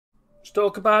Let's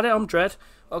talk about it. I'm Dread.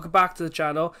 Welcome back to the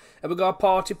channel. And we've got a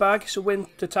party bag. It's a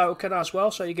winter token as well.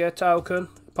 So you get a token,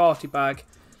 a party bag,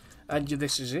 and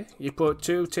this is it. You put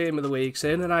 2 team of the weeks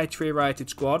in, an 83 rated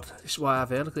squad. This is what I have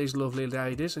here. Look at these lovely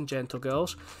ladies and gentle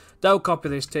girls. Don't copy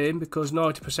this team because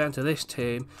 90% of this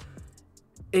team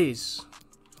is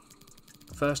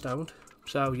first owned.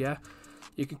 So yeah,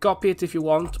 you can copy it if you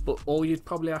want, but all you'd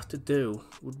probably have to do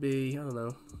would be, I don't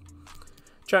know,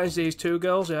 change these 2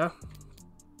 girls, yeah.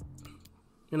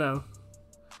 You know,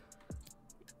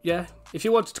 yeah, if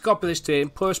you wanted to copy this team,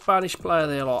 put a Spanish player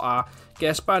there like that,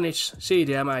 get a Spanish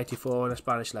CDM 84 and a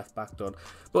Spanish left back done.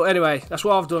 But anyway, that's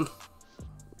what I've done.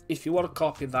 If you want to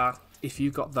copy that, if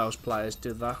you got those players,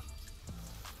 do that.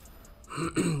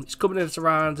 It's coming in at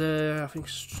around, I think,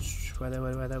 where they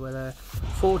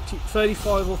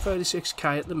 35 or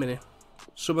 36k at the minute.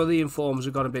 Some of the informs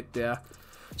have got a bit there.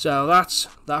 So that's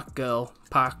that girl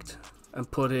packed and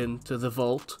put into the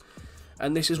vault.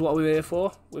 And this is what we're here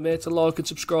for. We're here to like and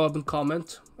subscribe and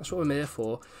comment. That's what we're here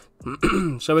for.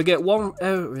 So we get one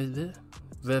to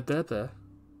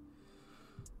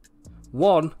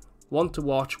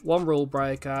watch, 1 rule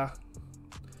breaker.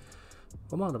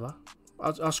 What am I about?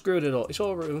 I screwed it up. It's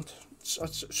all ruined.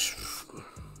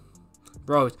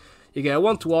 Right. You get a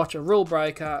 1 to watch, a rule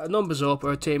breaker, a numbers up,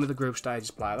 or a team of the group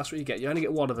stages player. That's what you get. You only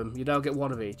get 1 of them. You don't get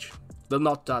 1 of each. They're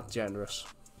not that generous.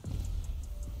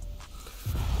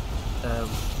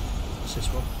 What's this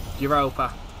one?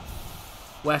 Europa,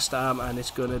 West Ham, and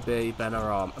it's gonna be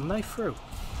Benarama. Am they through?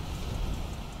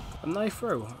 Am they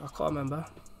through? I can't remember.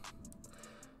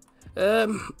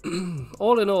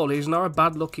 All in all, he's not a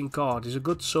bad looking card. He's a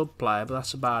good sub player, but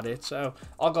that's about it. So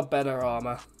I got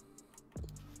Benarama.